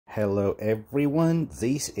Hello everyone,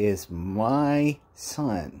 this is my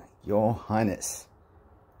son, Yohannes.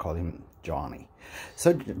 Call him Johnny.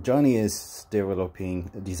 So Johnny is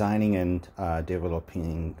designing and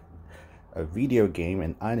developing a video game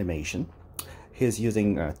and animation. He's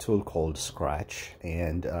using a tool called Scratch,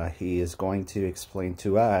 and he is going to explain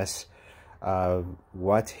to us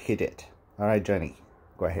what he did. All right, Johnny,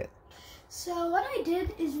 go ahead. So what I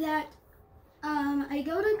did is that I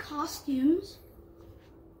go to costumes.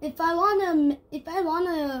 If I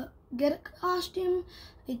wanna get a costume,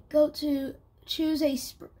 I go to choose a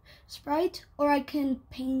sprite, or I can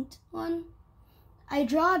paint one. I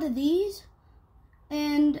draw to these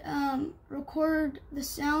and record the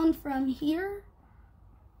sound from here.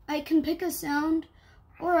 I can pick a sound,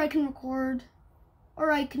 or I can record,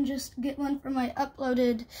 or I can just get one from my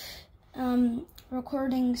uploaded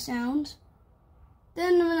recording sound.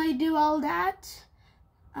 Then when I do all that,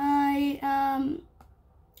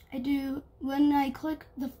 when I click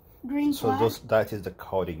the green flag. So that is the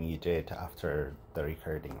coding you did after the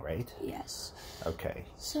recording, right? Yes. Okay.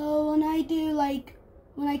 So when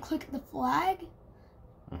I click the flag,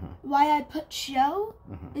 why I put show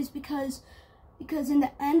is because in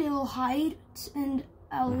the end it will hide, and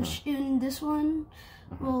in this one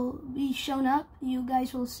will be shown up. You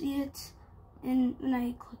guys will see it, and when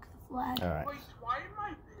I click the flag. All right. Wait, why am I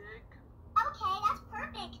big? Okay, that's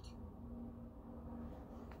perfect.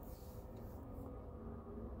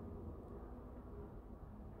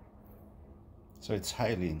 So it's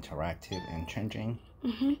highly interactive and changing.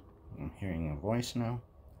 I'm hearing a voice now.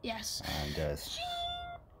 Yes. And that's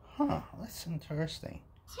interesting.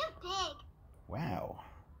 Too big. Wow.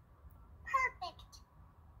 Perfect.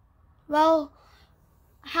 Well,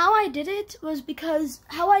 how I did it was because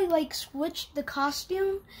how I switched the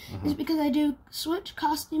costume is because I do switch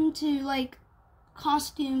costume to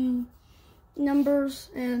costume numbers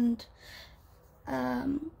and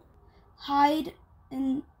hide,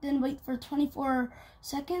 and then wait for 24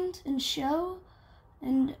 seconds and show,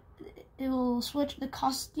 and it will switch the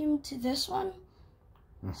costume to this one.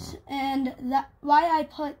 And why I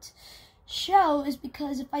put show is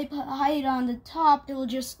because if I put hide on the top, it will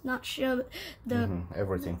just not show the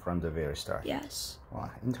everything from the very start. Yes. Wow,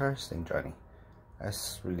 interesting, Johnny.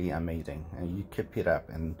 That's really amazing. And you keep it up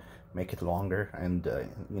and make it longer, and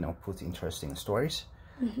put interesting stories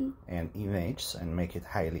and images, and make it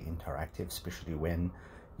highly interactive, especially when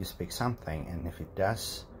you speak something, and if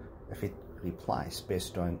it replies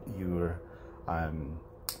based on your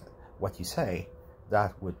what you say,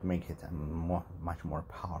 that would make it a much more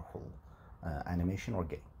powerful animation or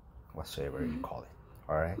game, whatsoever you call it.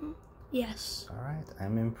 All right. Yes. All right,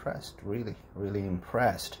 I'm impressed, really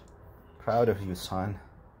impressed. Proud of you, son.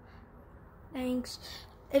 Thanks.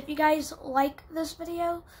 If you guys like this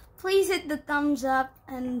video, please hit the thumbs up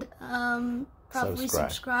and probably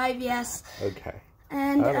subscribe. Yes. Okay.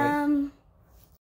 And right.